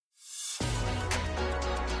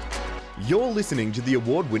You're listening to the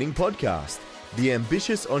award-winning podcast, The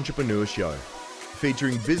Ambitious Entrepreneur Show,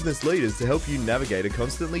 featuring business leaders to help you navigate a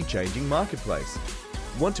constantly changing marketplace.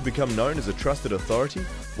 Want to become known as a trusted authority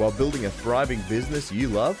while building a thriving business you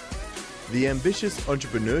love? The Ambitious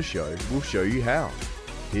Entrepreneur Show will show you how.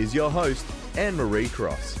 Here's your host, Anne-Marie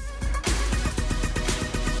Cross.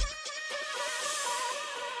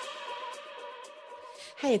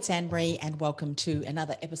 Hey, it's Anne-Marie and welcome to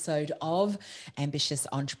another episode of Ambitious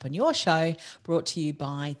Entrepreneur Show, brought to you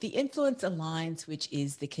by the Influence Alliance, which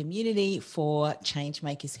is the community for change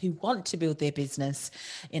makers who want to build their business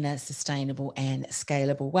in a sustainable and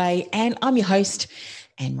scalable way. And I'm your host,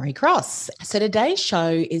 Anne-Marie Cross. So today's show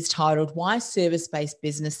is titled Why Service-Based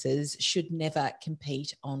Businesses Should Never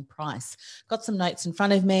Compete on Price. Got some notes in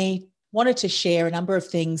front of me. Wanted to share a number of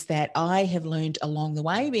things that I have learned along the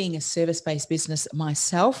way, being a service-based business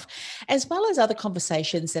myself, as well as other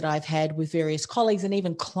conversations that I've had with various colleagues and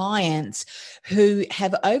even clients who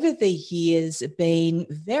have over the years been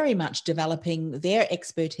very much developing their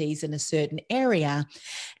expertise in a certain area.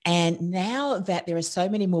 And now that there are so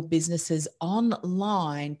many more businesses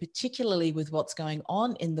online, particularly with what's going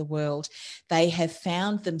on in the world, they have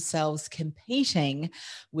found themselves competing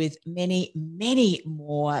with many, many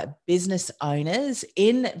more business owners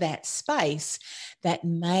in that space that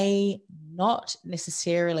may not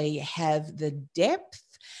necessarily have the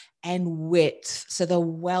depth and width, so the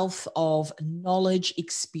wealth of knowledge,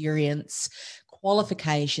 experience,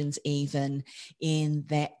 qualifications even in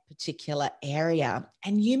that particular area.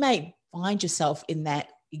 And you may find yourself in that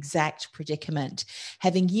exact predicament,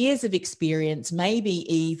 having years of experience,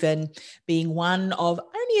 maybe even being one of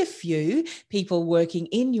only a few people working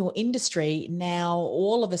in your industry. Now,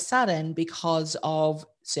 all of a sudden, because of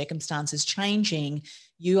circumstances changing,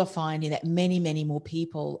 you are finding that many, many more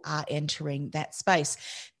people are entering that space.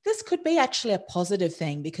 This could be actually a positive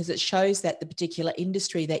thing because it shows that the particular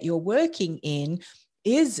industry that you're working in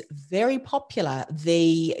is very popular.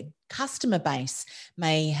 The customer base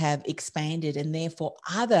may have expanded and therefore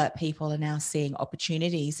other people are now seeing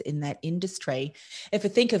opportunities in that industry. If I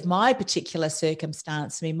think of my particular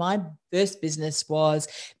circumstance, my first business was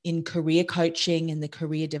in career coaching in the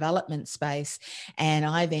career development space. And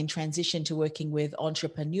I then transitioned to working with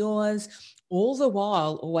entrepreneurs, all the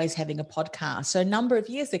while always having a podcast. So a number of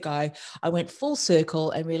years ago, I went full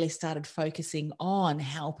circle and really started focusing on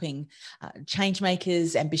helping change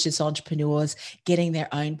makers, ambitious entrepreneurs, getting their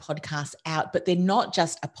own podcast out. But they're not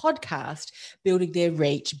just a podcast, building their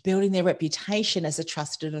reach, building their reputation as a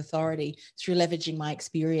trusted authority through leveraging my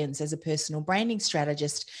experience as a personal branding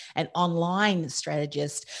strategist and online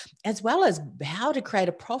strategist, as well as how to create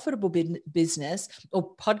a profitable business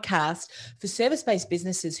or podcast for service-based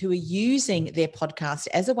businesses who are using their podcast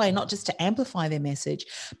as a way not just to amplify their message,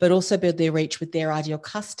 but also build their reach with their ideal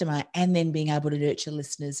customer and then being able to nurture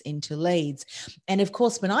listeners into leads. And of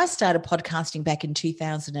course, when I started podcasting back in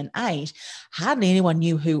 2008, hardly anyone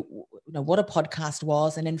knew what a podcast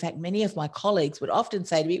was. And in fact, many of my colleagues would often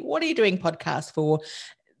say to me, "What are you doing podcasts for?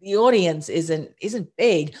 The audience isn't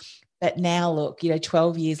big." But now look,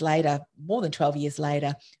 12 years later, more than 12 years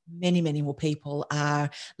later, many, many more people are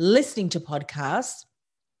listening to podcasts.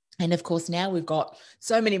 And of course, now we've got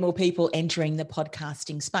so many more people entering the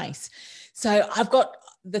podcasting space. So I've got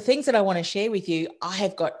the things that I want to share with you. I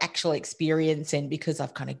have got actual experience in because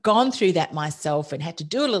I've kind of gone through that myself and had to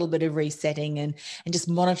do a little bit of resetting and just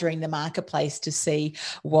monitoring the marketplace to see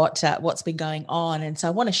what's been going on. And so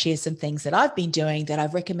I want to share some things that I've been doing that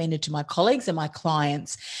I've recommended to my colleagues and my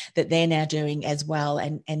clients that they're now doing as well.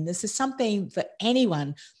 And this is something for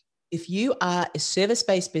anyone. If you are a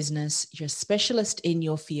service-based business, you're a specialist in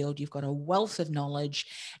your field, you've got a wealth of knowledge,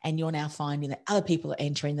 and you're now finding that other people are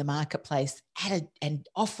entering the marketplace and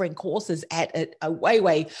offering courses at a way,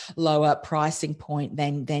 way lower pricing point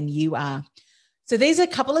than you are. So these are a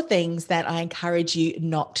couple of things that I encourage you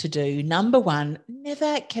not to do. Number one,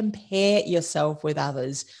 never compare yourself with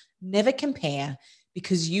others. Never compare,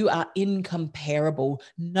 because you are incomparable.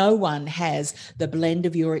 No one has the blend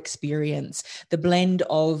of your experience, the blend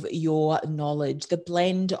of your knowledge, the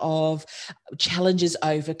blend of challenges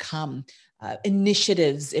overcome,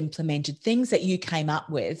 initiatives implemented, things that you came up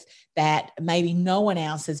with that maybe no one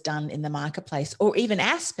else has done in the marketplace, or even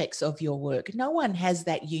aspects of your work. No one has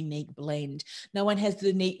that unique blend. No one has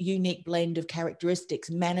the unique blend of characteristics,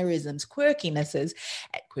 mannerisms, quirkinesses,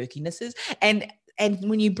 and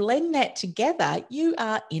when you blend that together, you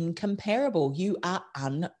are incomparable. You are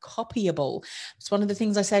uncopyable. It's one of the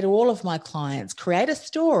things I say to all of my clients: create a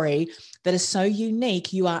story that is so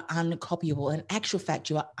unique, you are uncopyable. In actual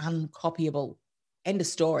fact, you are uncopyable. End of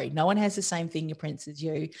story. No one has the same fingerprints as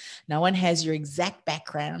you. No one has your exact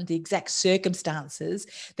background, the exact circumstances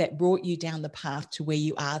that brought you down the path to where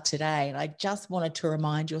you are today. And I just wanted to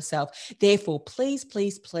remind yourself, therefore, please,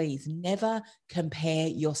 please, please never compare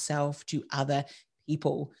yourself to other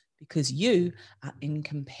people, because you are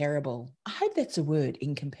incomparable. I hope that's a word,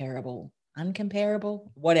 incomparable. Uncomparable,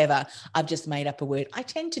 whatever. I've just made up a word. I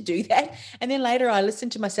tend to do that. And then later I listen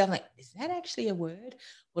to myself like, is that actually a word?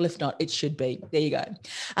 Well, if not, it should be. There you go.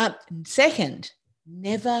 Second,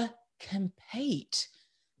 never compete.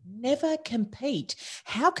 Never compete.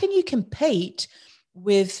 How can you compete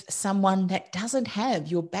with someone that doesn't have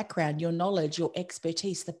your background, your knowledge, your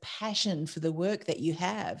expertise, the passion for the work that you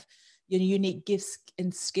have, your unique gifts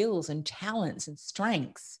and skills and talents and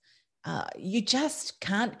strengths? You just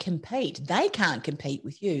can't compete. They can't compete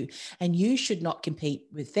with you, and you should not compete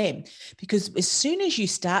with them, because as soon as you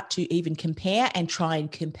start to even compare and try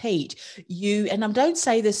and compete, and I don't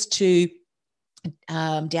say this to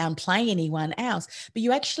downplay anyone else, but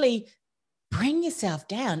you actually bring yourself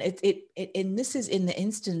down. And this is in the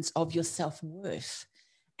instance of your self-worth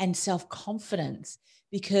and self-confidence,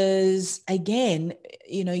 because again,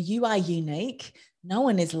 you are unique. No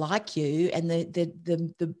one is like you. And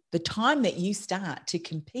the time that you start to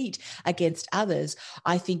compete against others,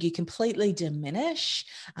 I think you completely diminish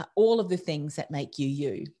all of the things that make you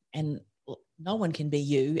you. And no one can be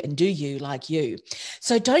you and do you like you.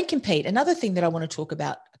 So don't compete. Another thing that I want to talk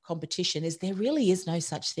about competition is there really is no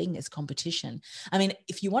such thing as competition. I mean,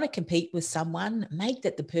 if you want to compete with someone, make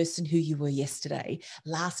that the person who you were yesterday,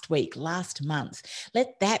 last week, last month.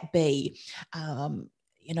 Let that be,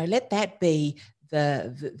 let that be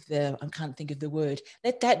the I can't think of the word.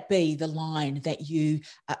 Let that be the line that you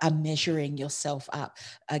are measuring yourself up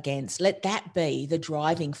against. Let that be the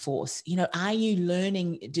driving force. Are you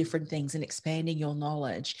learning different things and expanding your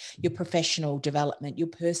knowledge, your professional development, your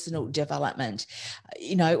personal development?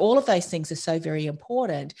 All of those things are so very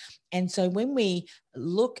important. And so when we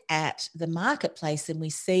look at the marketplace and we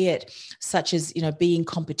see it such as, being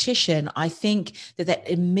competition, I think that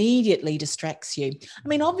immediately distracts you. I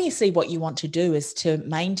mean, obviously what you want to do is to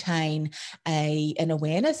maintain an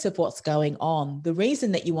awareness of what's going on. The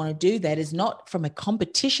reason that you want to do that is not from a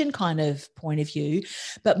competition kind of point of view,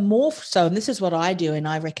 but more so, and this is what I do and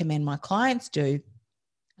I recommend my clients do.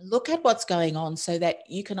 Look at what's going on so that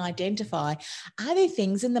you can identify, are there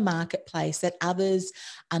things in the marketplace that others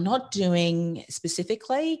are not doing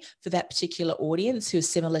specifically for that particular audience who is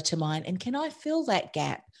similar to mine? And can I fill that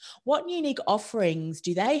gap? What unique offerings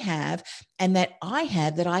do they have and that I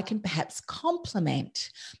have that I can perhaps complement?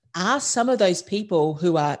 Are some of those people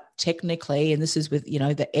who are technically, and this is with,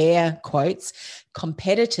 the air quotes,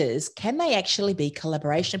 competitors, can they actually be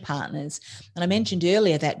collaboration partners? And I mentioned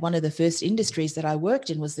earlier that one of the first industries that I worked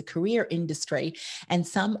in was the career industry. And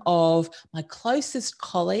some of my closest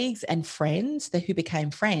colleagues and friends who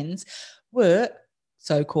became friends were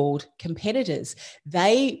so-called competitors.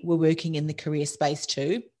 They were working in the career space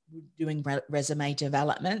too, doing resume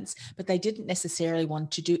developments, but they didn't necessarily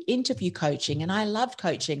want to do interview coaching. And I loved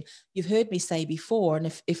coaching. You've heard me say before,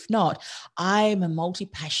 and if not, I'm a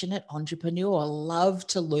multi-passionate entrepreneur. I love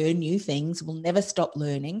to learn new things, will never stop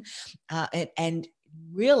learning. And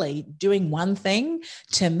really doing one thing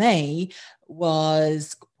to me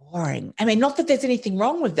was boring. I mean, not that there's anything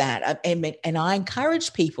wrong with that. And I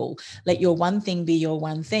encourage people, let your one thing be your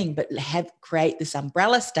one thing, but create this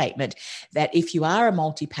umbrella statement that if you are a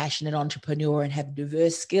multi-passionate entrepreneur and have a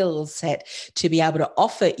diverse skill set to be able to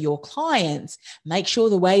offer your clients, make sure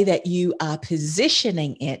the way that you are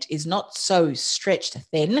positioning it is not so stretched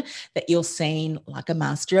thin that you're seen like a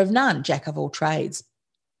master of none, jack of all trades.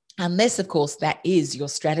 Unless, of course, that is your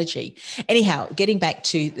strategy. Anyhow, getting back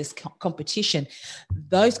to this competition,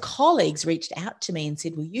 those colleagues reached out to me and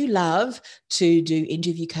said, well, you love to do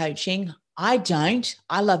interview coaching. I don't.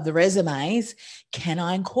 I love the resumes. Can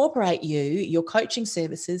I incorporate your coaching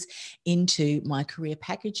services into my career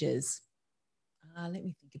packages? Let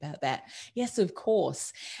me think about that. Yes, of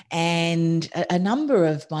course. And a number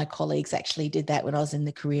of my colleagues actually did that when I was in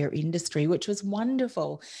the career industry, which was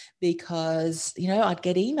wonderful because, I'd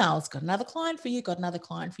get emails, got another client for you, got another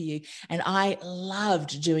client for you. And I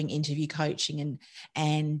loved doing interview coaching.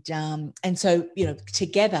 And so,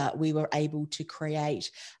 together we were able to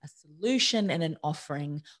create a solution and an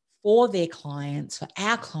offering for their clients, for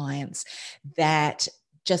our clients, that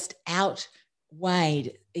just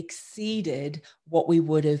exceeded what we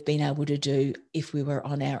would have been able to do if we were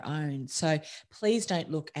on our own. So please don't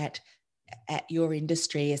look at at your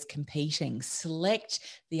industry as competing. Select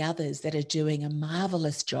the others that are doing a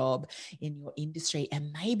marvelous job in your industry,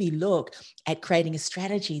 and maybe look at creating a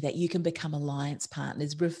strategy that you can become alliance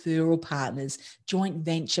partners, referral partners, joint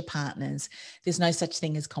venture partners. There's no such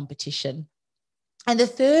thing as competition. And the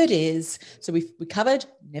third is, so we covered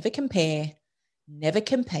never compare, never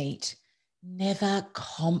compete, never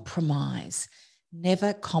compromise.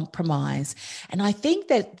 Never compromise. And I think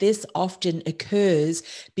that this often occurs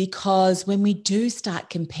because when we do start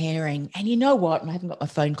comparing, and you know what, and I haven't got my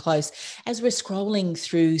phone close, as we're scrolling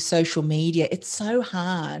through social media, it's so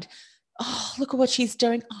hard. Oh, look at what she's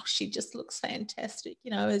doing. Oh, she just looks fantastic.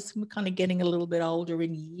 You know, as we're kind of getting a little bit older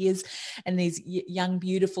in years, and these young,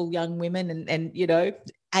 beautiful young women, and you know,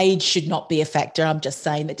 age should not be a factor. I'm just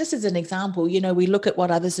saying that just as an example, you know, we look at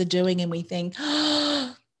what others are doing and we think,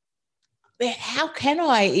 oh, how can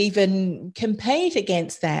I even compete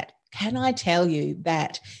against that? Can I tell you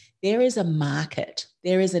that there is a market,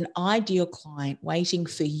 there is an ideal client waiting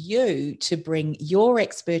for you to bring your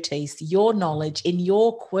expertise, your knowledge in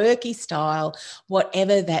your quirky style,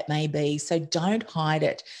 whatever that may be. So don't hide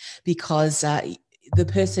it, because the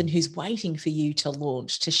person who's waiting for you to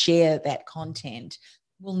launch, to share that content,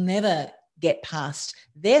 will never get past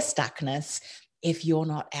their stuckness if you're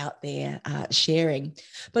not out there sharing.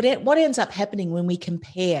 But what ends up happening when we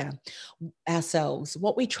compare ourselves,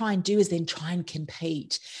 what we try and do is then try and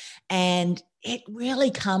compete. And it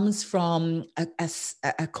really comes from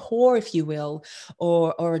a core, if you will,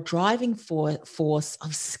 or a driving force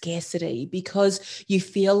of scarcity, because you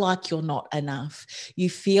feel like you're not enough.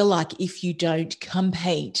 You feel like if you don't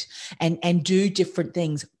compete and do different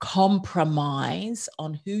things, compromise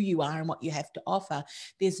on who you are and what you have to offer,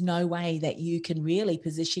 there's no way that you can really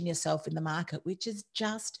position yourself in the market, which is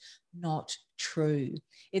just not true.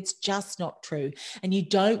 It's just not true. And you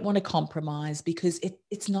don't want to compromise, because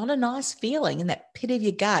it's not a nice feeling in that pit of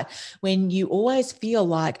your gut when you always feel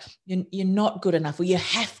like you're not good enough, or you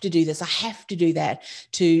have to do this, I have to do that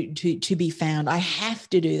to be found, I have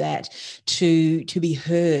to do that to be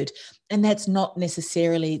heard. And that's not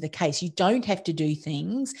necessarily the case. You don't have to do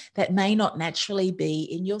things that may not naturally be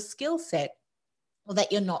in your skill set, or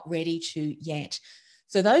that you're not ready to yet.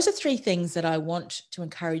 So those are three things that I want to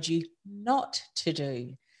encourage you not to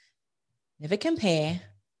do. Never compare,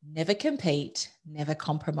 never compete, never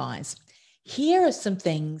compromise. Here are some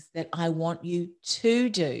things that I want you to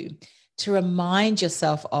do to remind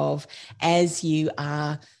yourself of as you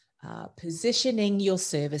are positioning your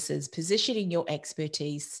services, positioning your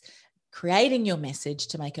expertise, creating your message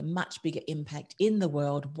to make a much bigger impact in the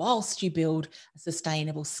world, whilst you build a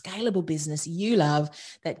sustainable, scalable business you love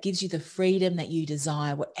that gives you the freedom that you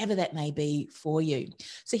desire, whatever that may be for you.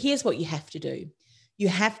 So here's what you have to do. You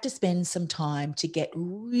have to spend some time to get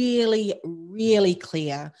really, really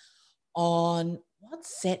clear on what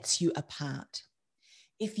sets you apart.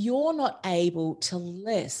 If you're not able to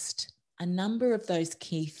list a number of those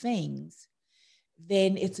key things,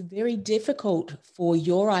 then it's very difficult for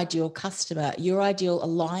your ideal customer, your ideal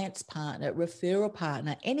alliance partner, referral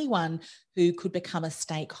partner, anyone who could become a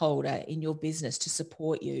stakeholder in your business to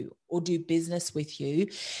support you or do business with you.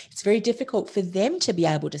 It's very difficult for them to be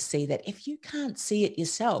able to see that if you can't see it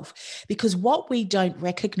yourself, because what we don't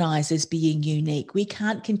recognize as being unique, we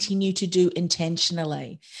can't continue to do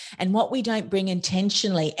intentionally. And what we don't bring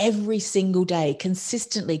intentionally every single day,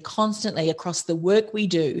 consistently, constantly across the work we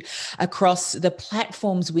do, across the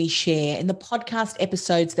platforms we share, in the podcast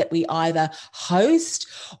episodes that we either host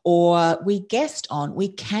or we guest on, we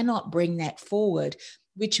cannot bring that forward,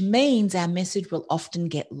 which means our message will often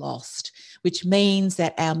get lost, which means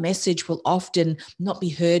that our message will often not be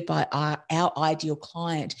heard by our ideal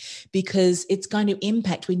client, because it's going to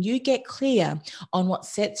impact. When you get clear on what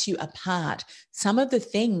sets you apart, some of the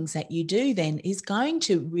things that you do then is going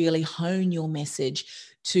to really hone your message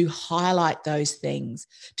to highlight those things,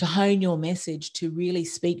 to hone your message, to really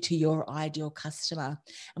speak to your ideal customer.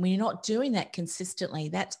 And when you're not doing that consistently,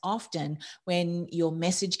 that's often when your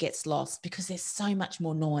message gets lost, because there's so much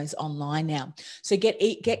more noise online now. So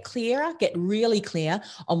get clearer, get really clear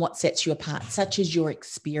on what sets you apart, such as your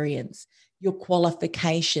experience, your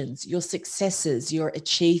qualifications, your successes, your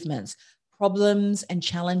achievements, problems and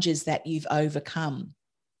challenges that you've overcome.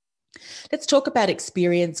 Let's talk about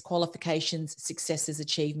experience, qualifications, successes,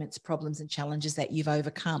 achievements, problems, and challenges that you've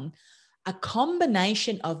overcome. A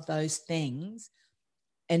combination of those things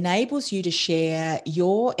enables you to share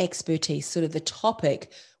your expertise, sort of the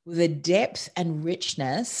topic, with a depth and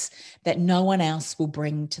richness that no one else will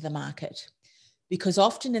bring to the market. Because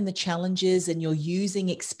often in the challenges, and you're using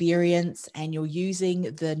experience and you're using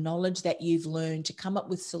the knowledge that you've learned to come up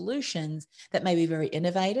with solutions that may be very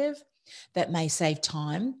innovative, that may save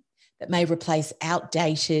time, that may replace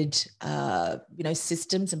outdated,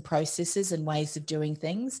 systems and processes and ways of doing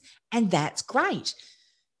things. And that's great.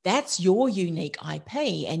 That's your unique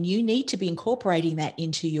IP, and you need to be incorporating that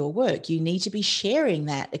into your work. You need to be sharing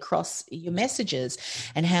that across your messages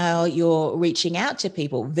and how you're reaching out to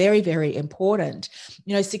people. Very, very important.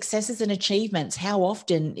 Successes and achievements. How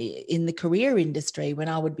often in the career industry, when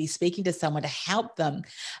I would be speaking to someone to help them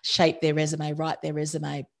shape their resume, write their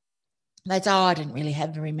resume, they'd say, I didn't really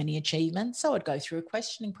have very many achievements. So I'd go through a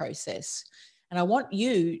questioning process. And I want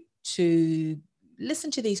you to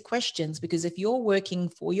listen to these questions, because if you're working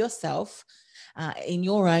for yourself in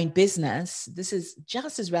your own business, this is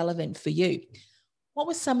just as relevant for you. What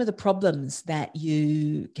were some of the problems that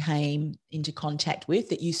you came into contact with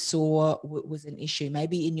that you saw was an issue,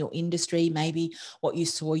 maybe in your industry, maybe what you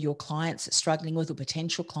saw your clients struggling with or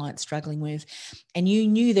potential clients struggling with, and you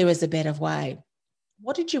knew there was a better way?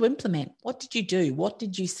 What did you implement? What did you do? What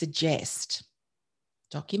did you suggest?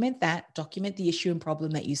 Document that, document the issue and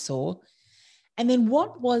problem that you saw. And then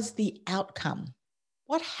what was the outcome?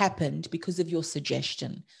 What happened because of your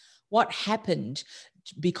suggestion? What happened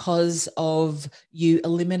because of you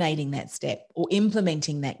eliminating that step or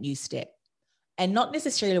implementing that new step? And not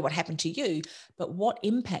necessarily what happened to you, but what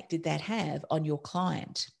impact did that have on your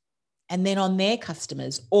client? And then on their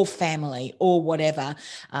customers or family or whatever,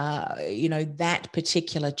 that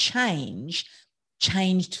particular change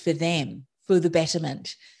changed for them for the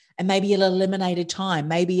betterment. And maybe it eliminated time.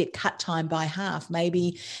 Maybe it cut time by half.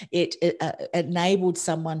 Maybe it enabled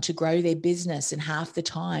someone to grow their business in half the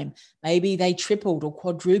time. Maybe they tripled or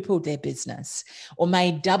quadrupled their business, or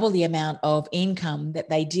made double the amount of income that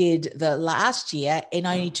they did the last year in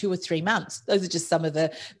only 2 or 3 months. Those are just some of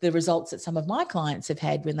the results that some of my clients have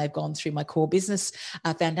had when they've gone through my Core Business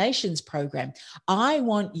Foundations program. I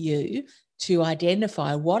want you to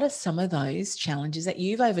identify what are some of those challenges that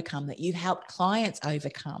you've overcome, that you've helped clients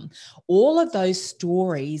overcome. All of those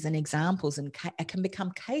stories and examples can become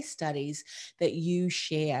case studies that you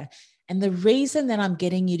share. And the reason that I'm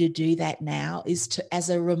getting you to do that now is as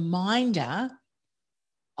a reminder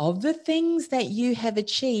of the things that you have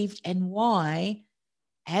achieved and why,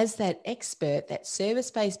 as that expert, that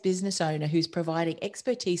service-based business owner who's providing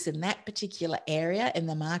expertise in that particular area in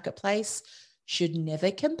the marketplace, should never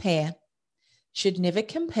compare, should never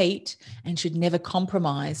compete, and should never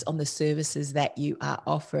compromise on the services that you are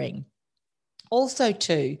offering. Also,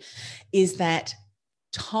 too, is that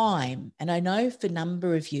time. And I know for a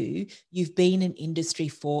number of you, you've been in industry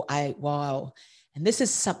for a while. And this is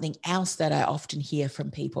something else that I often hear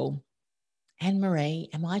from people. Anne-Marie,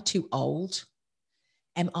 am I too old?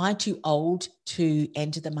 Am I too old to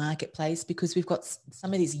enter the marketplace? Because we've got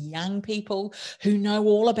some of these young people who know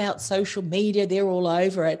all about social media. They're all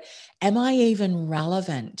over it. Am I even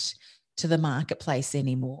relevant to the marketplace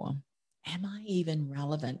anymore? Am I even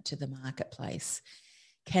relevant to the marketplace?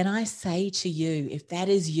 Can I say to you, if that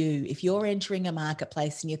is you, if you're entering a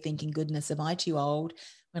marketplace and you're thinking, goodness, am I too old?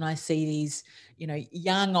 When I see these,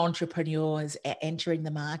 young entrepreneurs entering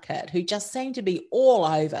the market who just seem to be all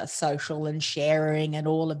over social and sharing and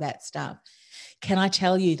all of that stuff, can I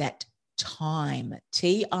tell you that time,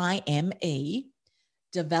 TIME,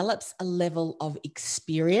 develops a level of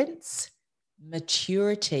experience,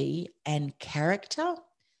 maturity, and character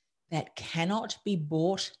that cannot be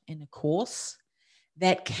bought in a course,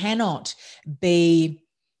 that cannot be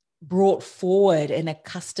brought forward in a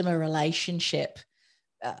customer relationship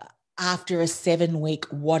after a 7-week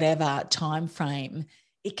whatever time frame.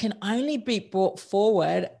 It can only be brought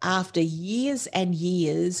forward after years and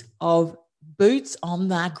years of boots on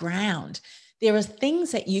the ground. There are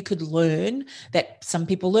things that you could learn that some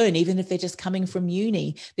people learn, even if they're just coming from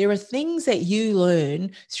uni. There are things that you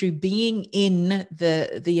learn through being in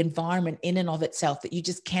the environment in and of itself that you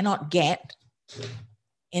just cannot get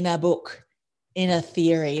in a book, in a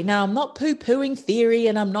theory. Now, I'm not poo-pooing theory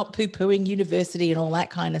and I'm not poo-pooing university and all that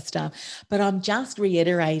kind of stuff, but I'm just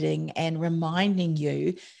reiterating and reminding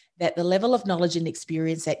you that the level of knowledge and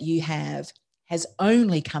experience that you have has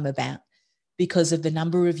only come about because of the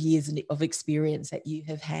number of years of experience that you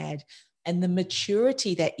have had, and the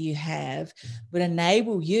maturity that you have would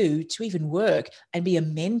enable you to even work and be a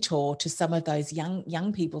mentor to some of those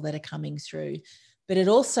young people that are coming through. But it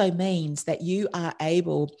also means that you are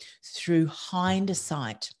able, through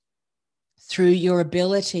hindsight, through your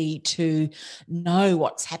ability to know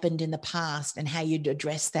what's happened in the past and how you'd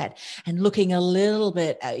address that, and looking a little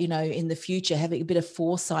bit, in the future, having a bit of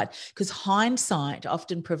foresight, because hindsight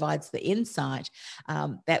often provides the insight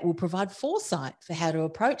that will provide foresight for how to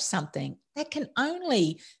approach something that can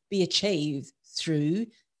only be achieved through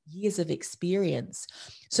years of experience.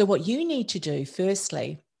 So what you need to do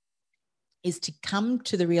firstly is to come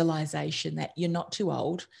to the realization that you're not too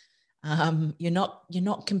old. You're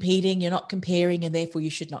not competing, you're not comparing, and therefore you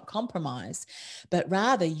should not compromise, but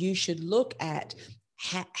rather you should look at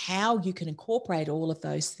how you can incorporate all of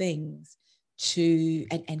those things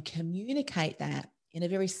and communicate that in a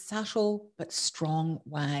very subtle but strong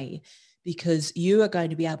way, because you are going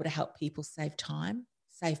to be able to help people save time,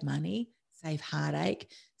 save money, save heartache,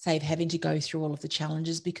 save having to go through all of the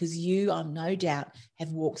challenges, because you, I'm no doubt, have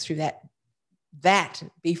walked through that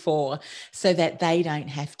before, so that they don't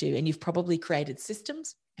have to. And you've probably created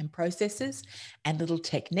systems and processes and little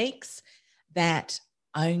techniques that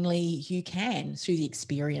only you can through the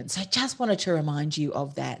experience. I just wanted to remind you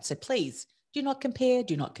of that. So please do not compare,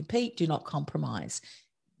 do not compete, do not compromise.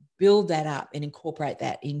 Build that up and incorporate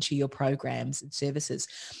that into your programs and services.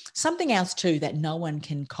 Something else too that no one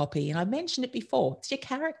can copy, and I mentioned it before, it's your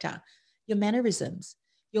character, your mannerisms,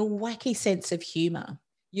 your wacky sense of humor,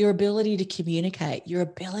 your ability to communicate, your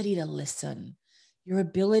ability to listen, your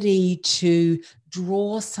ability to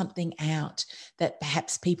draw something out that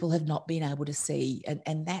perhaps people have not been able to see.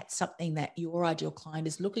 And that's something that your ideal client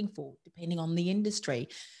is looking for, depending on the industry.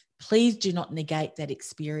 Please do not negate that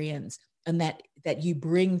experience and that you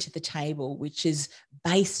bring to the table, which is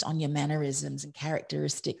based on your mannerisms and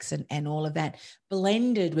characteristics and all of that,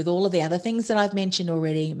 blended with all of the other things that I've mentioned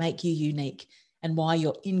already, make you unique and why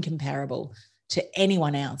you're incomparable to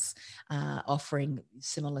anyone else offering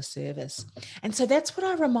similar service. And so that's what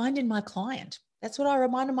I reminded my client. That's what I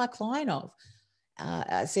reminded my client of.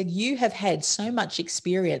 I said, you have had so much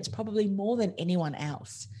experience, probably more than anyone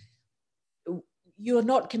else. You're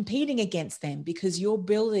not competing against them because you're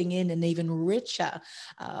building in an even richer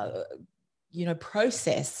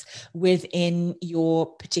process within your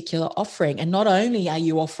particular offering. And not only are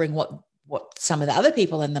you offering what some of the other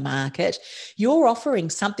people in the market, you're offering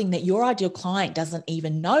something that your ideal client doesn't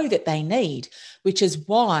even know that they need, which is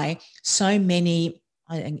why so many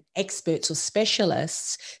experts or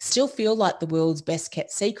specialists still feel like the world's best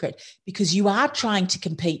kept secret, because you are trying to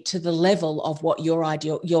compete to the level of what your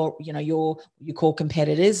you call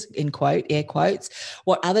competitors, in air quotes,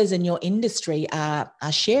 what others in your industry are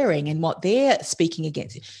sharing and what they're speaking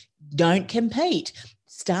against. Don't compete.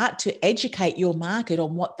 Start to educate your market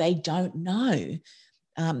on what they don't know.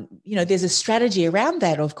 There's a strategy around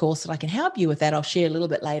that, of course, that I can help you with that. I'll share a little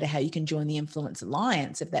bit later how you can join the Influence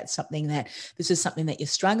Alliance if that's something that you're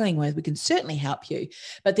struggling with. We can certainly help you.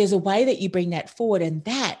 But there's a way that you bring that forward, and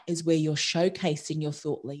that is where you're showcasing your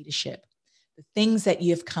thought leadership, the things that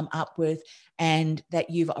you've come up with and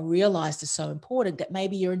that you've realized are so important that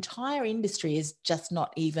maybe your entire industry is just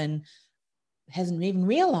hasn't even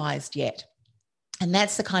realized yet. And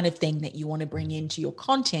that's the kind of thing that you want to bring into your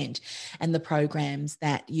content and the programs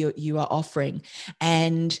that you are offering.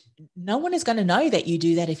 And no one is going to know that you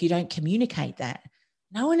do that if you don't communicate that.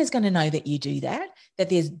 No one is going to know that you do that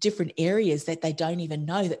there's different areas that they don't even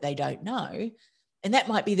know that they don't know. And that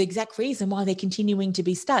might be the exact reason why they're continuing to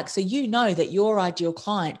be stuck. So you know that your ideal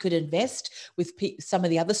client could invest with some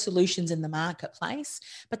of the other solutions in the marketplace,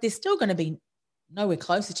 but they're still going to be nowhere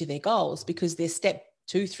closer to their goals because they're step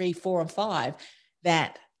 2, 3, 4, and 5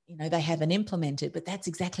 that they haven't implemented. But that's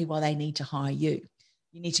exactly why they need to hire you.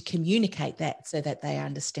 You need to communicate that so that they are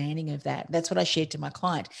understanding of that. That's what I shared to my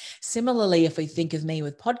client. Similarly, if we think of me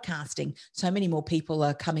with podcasting, so many more people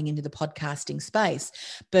are coming into the podcasting space.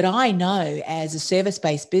 But I know as a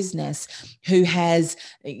service-based business who has,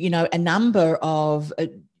 a number of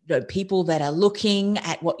people that are looking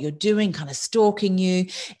at what you're doing, kind of stalking you,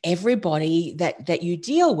 everybody that you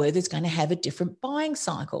deal with is going to have a different buying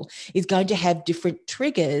cycle, is going to have different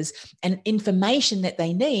triggers and information that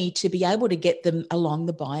they need to be able to get them along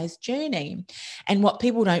the buyer's journey. And what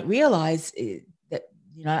people don't realize is that,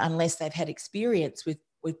 unless they've had experience with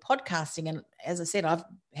podcasting, and as I said, I've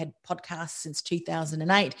had podcasts since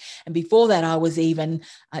 2008. And before that, I was even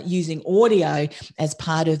using audio as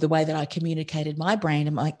part of the way that I communicated my brand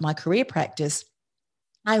and my career practice.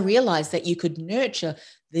 I realized that you could nurture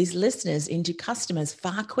these listeners into customers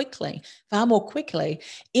far more quickly,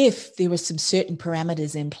 if there were some certain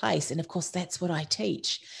parameters in place. And of course, that's what I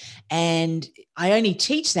teach. And I only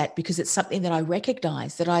teach that because it's something that I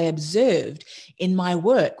recognized, that I observed in my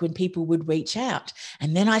work when people would reach out.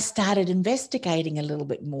 And then I started investigating a little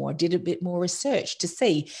bit more, did a bit more research to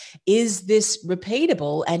see, is this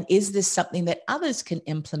repeatable and is this something that others can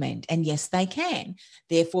implement? And yes, they can.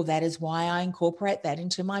 Therefore, that is why I incorporate that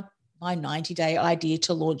into my 90-day idea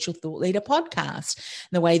to launch your Thought Leader podcast.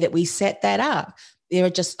 And the way that we set that up, there are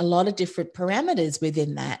just a lot of different parameters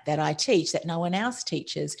within that I teach that no one else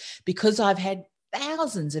teaches, because I've had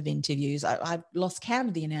thousands of interviews. I've lost count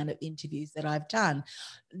of the amount of interviews that I've done.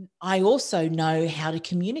 I also know how to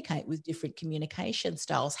communicate with different communication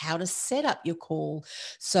styles, how to set up your call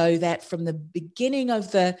so that from the beginning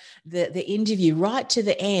of the interview right to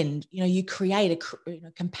the end, you create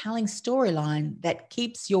a compelling storyline that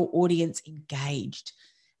keeps your audience engaged.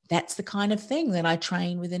 That's the kind of thing that I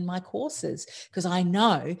train within my courses, because I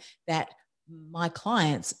know that my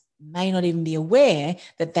clients may not even be aware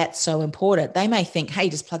that that's so important. They may think, hey,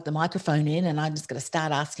 just plug the microphone in and I'm just going to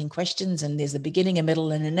start asking questions and there's a beginning, a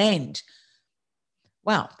middle, and an end.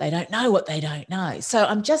 Well, they don't know what they don't know. So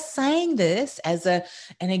I'm just saying this as an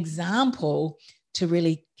example to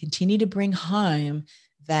really continue to bring home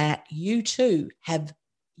that you too have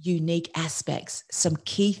unique aspects, some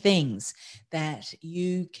key things that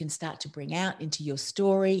you can start to bring out into your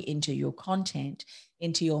story, into your content,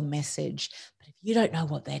 into your message. But if you don't know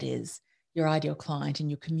what that is, your ideal client and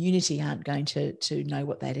your community aren't going to know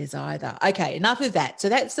what that is either. Okay, enough of that. So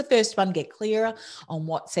that's the first one, get clearer on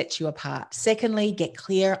what sets you apart. Secondly, get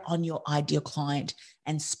clear on your ideal client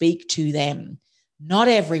and speak to them. Not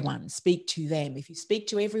everyone, speak to them. If you speak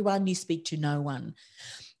to everyone, you speak to no one.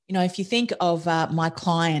 If you think of my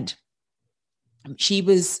client, she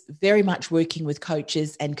was very much working with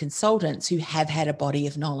coaches and consultants who have had a body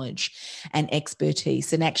of knowledge and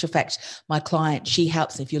expertise. In actual fact, my client, she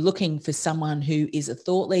helps if you're looking for someone who is a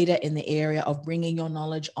thought leader in the area of bringing your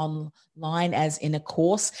knowledge online as in a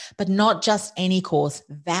course, but not just any course,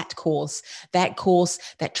 that course that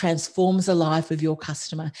transforms the life of your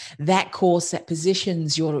customer, that course that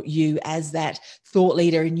positions you as that thought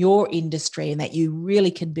leader in your industry and that you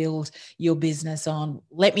really can build your business on.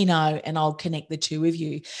 Let me know and I'll connect the two of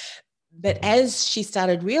you. But as she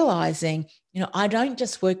started realizing, I don't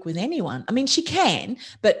just work with anyone. I mean, she can,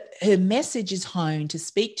 but her message is honed to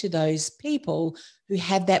speak to those people who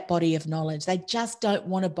have that body of knowledge. They just don't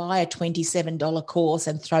want to buy a $27 course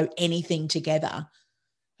and throw anything together.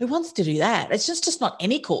 Who wants to do that? It's just not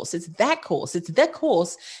any course. It's that course. It's the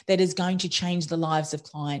course that is going to change the lives of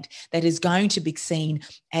client, that is going to be seen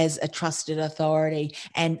as a trusted authority,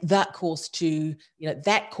 and that course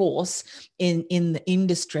that course in the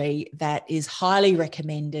industry that is highly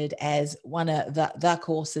recommended as one of the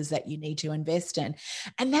courses that you need to invest in.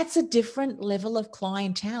 And that's a different level of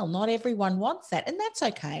clientele. Not everyone wants that, and that's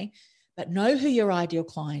okay. But know who your ideal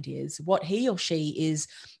client is, what he or she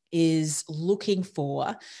is looking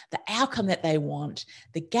for, the outcome that they want,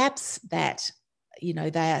 the gaps that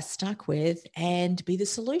they are stuck with, and be the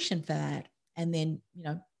solution for that. And then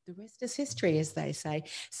the rest is history, as they say.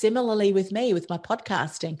 Similarly with me, with my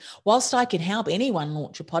podcasting, whilst I can help anyone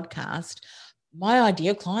launch a podcast, my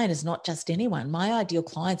ideal client is not just anyone. My ideal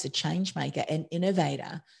client's a change maker, an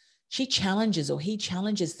innovator. He challenges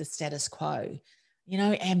the status quo,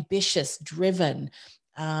 ambitious, driven,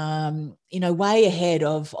 way ahead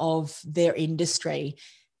of their industry.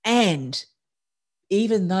 And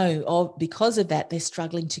even though because of that, they're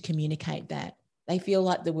struggling to communicate that. They feel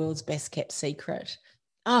like the world's best kept secret.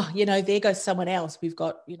 There goes someone else. We've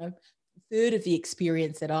got, a third of the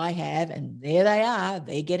experience that I have, and there they are.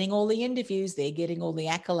 They're getting all the interviews. They're getting all the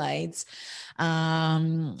accolades,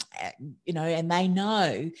 and they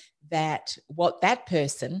know that what that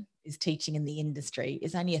person is teaching in the industry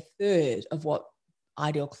is only a third of what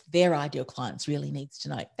their ideal clients really needs to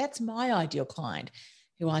know. That's my ideal client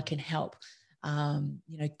who I can help,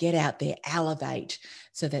 get out there, elevate,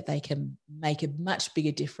 so that they can make a much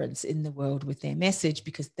bigger difference in the world with their message,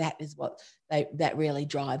 because that is what that really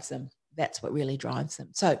drives them. That's what really drives them.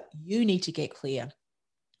 So you need to get clear.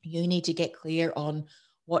 You need to get clear on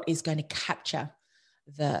what is going to capture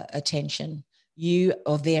the attention,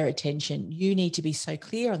 their attention. You need to be so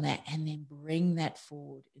clear on that, and then bring that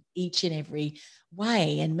forward in each and every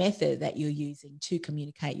way and method that you're using to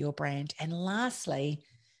communicate your brand. And lastly,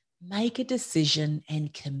 make a decision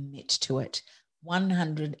and commit to it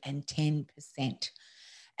 110%.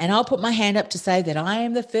 And I'll put my hand up to say that I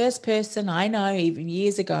am the first person I know, even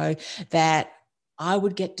years ago, that I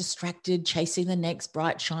would get distracted chasing the next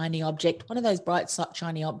bright, shiny object. One of those bright,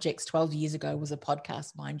 shiny objects 12 years ago was a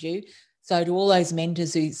podcast, mind you. So to all those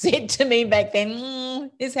mentors who said to me back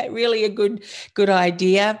then, is that really a good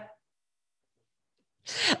idea?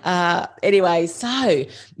 Anyway, so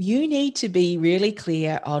you need to be really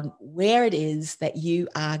clear on where it is that you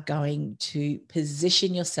are going to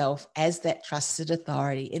position yourself as that trusted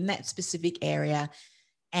authority in that specific area.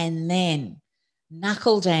 And then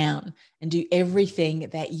knuckle down and do everything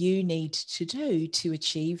that you need to do to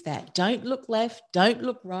achieve that. Don't look left, don't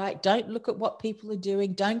look right, don't look at what people are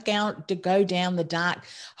doing. Don't go down the dark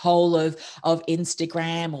hole of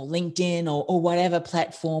Instagram or LinkedIn or whatever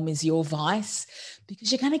platform is your vice,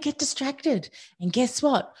 because you're going to get distracted. And guess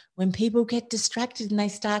what? When people get distracted and they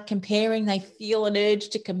start comparing, they feel an urge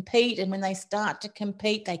to compete. And when they start to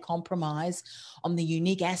compete, they compromise on the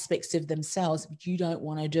unique aspects of themselves which you don't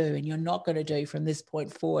want to do and you're not going to do from this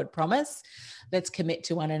point forward. Promise? Let's commit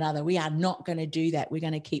to one another. We are not going to do that. We're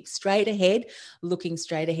going to keep straight ahead, looking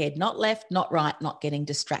straight ahead, not left, not right, not getting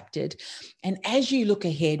distracted. And as you look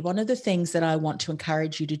ahead, one of the things that I want to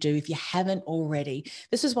encourage you to do, if you haven't already,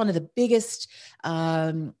 this was one of the biggest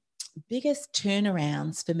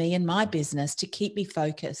turnarounds for me in my business to keep me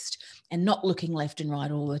focused and not looking left and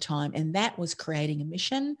right all the time. And that was creating a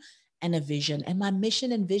mission and a vision. And my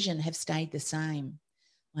mission and vision have stayed the same.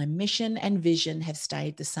 My mission and vision have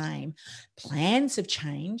stayed the same. Plans have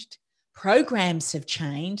changed. Programs have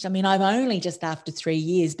changed. I mean, I've only just after 3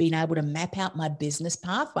 years been able to map out my business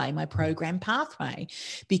pathway, my program pathway,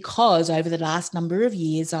 because over the last number of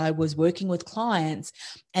years, I was working with clients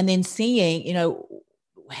and then seeing,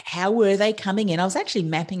 how were they coming in? I was actually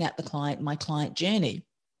mapping out my client journey,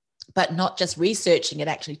 but not just researching it,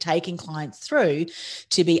 actually taking clients through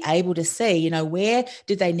to be able to see, where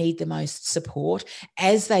did they need the most support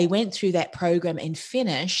as they went through that program and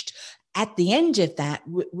finished. At the end of that,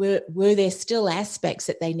 were there still aspects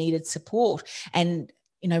that they needed support? And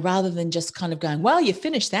rather than just kind of going, well, you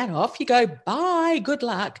finished that off, you go, bye, good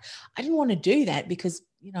luck. I didn't want to do that because,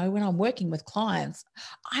 when I'm working with clients,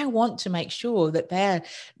 I want to make sure that they're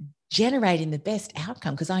generating the best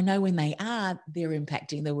outcome, because I know when they are, they're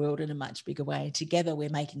impacting the world in a much bigger way. Together, we're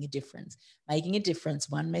making a difference,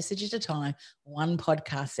 one message at a time, one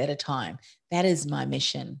podcast at a time. That is my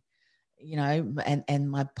mission,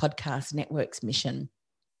 and my podcast network's mission.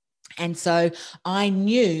 And so I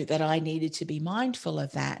knew that I needed to be mindful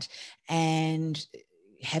of that and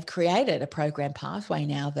have created a program pathway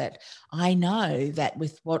now that I know that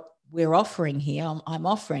with what we're offering here, I'm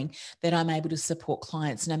offering that I'm able to support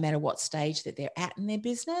clients no matter what stage that they're at in their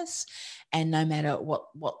business and no matter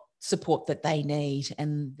what support that they need.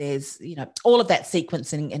 And there's, all of that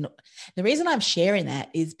sequencing. And the reason I'm sharing that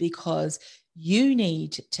is because you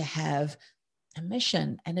need to have a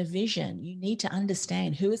mission and a vision. You need to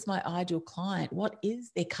understand, who is my ideal client? What is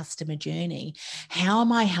their customer journey? How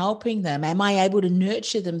am I helping them? Am I able to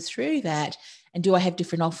nurture them through that? And do I have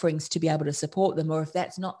different offerings to be able to support them? Or if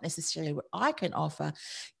that's not necessarily what I can offer,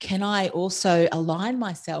 can I also align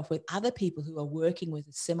myself with other people who are working with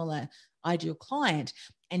a similar ideal client?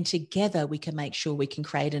 And together we can make sure we can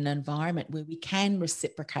create an environment where we can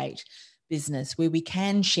reciprocate business, where we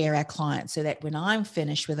can share our clients, so that when I'm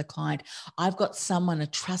finished with a client, I've got someone, a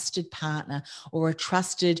trusted partner or a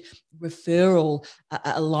trusted referral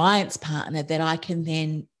alliance partner that I can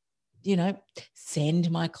then, send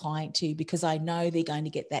my client to, because I know they're going to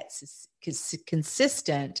get that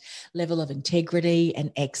consistent level of integrity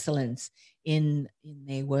and excellence in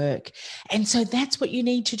their work. And so that's what you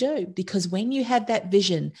need to do, because when you have that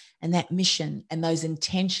vision and that mission and those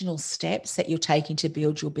intentional steps that you're taking to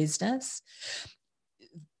build your business,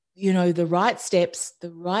 the right steps,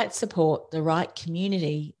 the right support, the right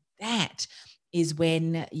community, that is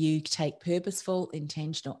when you take purposeful,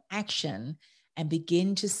 intentional action and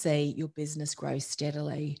begin to see your business grow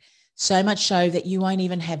steadily. So much so that you won't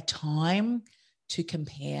even have time to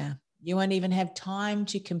compare. You won't even have time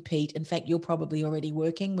to compete. In fact, you're probably already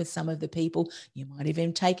working with some of the people. You might have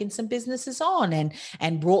even taken some businesses on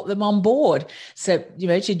and brought them on board. So,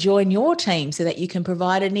 to join your team so that you can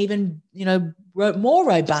provide an even, more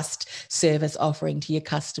robust service offering to your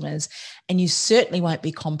customers. And you certainly won't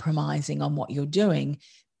be compromising on what you're doing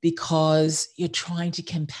because you're trying to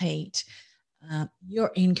compete.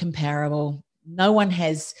 You're incomparable. No one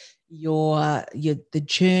has the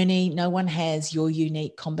journey. No one has your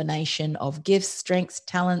unique combination of gifts, strengths,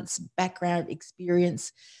 talents, background,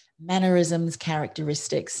 experience, mannerisms,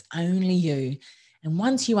 characteristics. Only you. And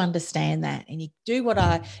once you understand that and you do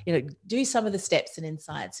do some of the steps and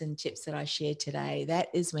insights and tips that I shared today, that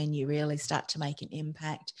is when you really start to make an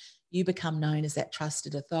impact. You become known as that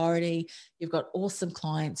trusted authority. You've got awesome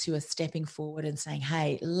clients who are stepping forward and saying,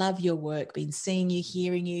 hey, love your work, been seeing you,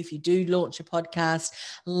 hearing you. If you do launch a podcast,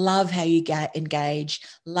 love how you engage,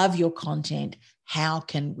 love your content. How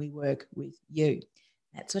can we work with you?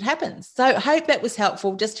 That's what happens. So I hope that was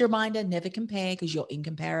helpful. Just a reminder, never compare because you're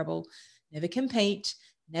incomparable. Never compete.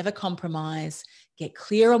 Never compromise. Get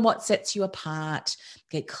clear on what sets you apart.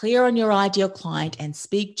 Get clear on your ideal client and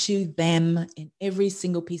speak to them in every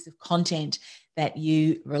single piece of content that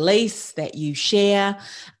you release, that you share,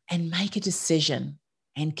 and make a decision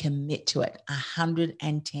and commit to it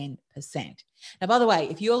 110%. Now, by the way,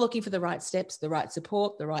 if you're looking for the right steps, the right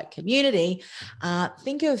support, the right community,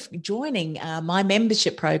 think of joining my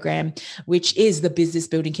membership program, which is the business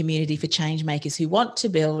building community for change makers who want to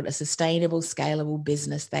build a sustainable, scalable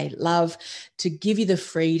business they love, to give you the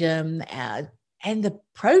freedom and the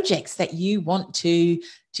projects that you want to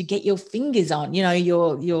get your fingers on,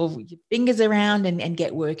 your fingers around and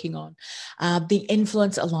get working on.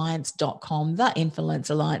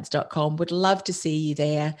 theinfluencealliance.com. Would love to see you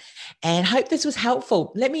there and hope this was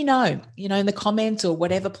helpful. Let me know, in the comments or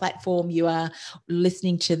whatever platform you are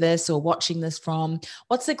listening to this or watching this from,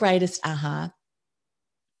 what's the greatest aha?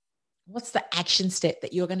 What's the action step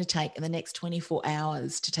that you're going to take in the next 24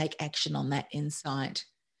 hours to take action on that insight?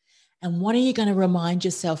 And what are you going to remind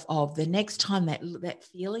yourself of the next time that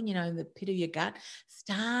feeling, in the pit of your gut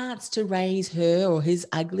starts to raise her or his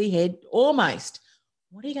ugly head almost?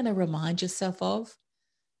 What are you going to remind yourself of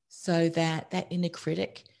so that inner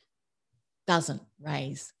critic doesn't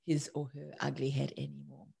raise his or her ugly head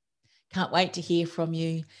anymore? Can't wait to hear from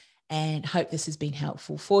you and hope this has been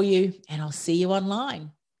helpful for you. And I'll see you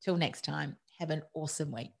online. Till next time, have an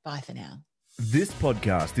awesome week. Bye for now. This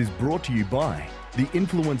podcast is brought to you by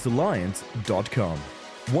theinfluencealliance.com.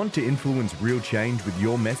 Want to influence real change with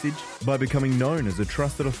your message by becoming known as a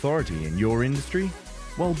trusted authority in your industry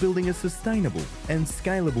while building a sustainable and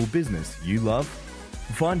scalable business you love?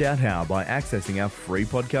 Find out how by accessing our free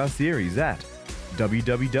podcast series at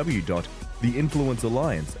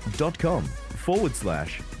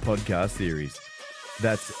www.theinfluencealliance.com/podcast series.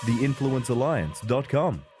 That's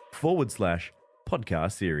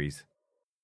theinfluencealliance.com/podcast series.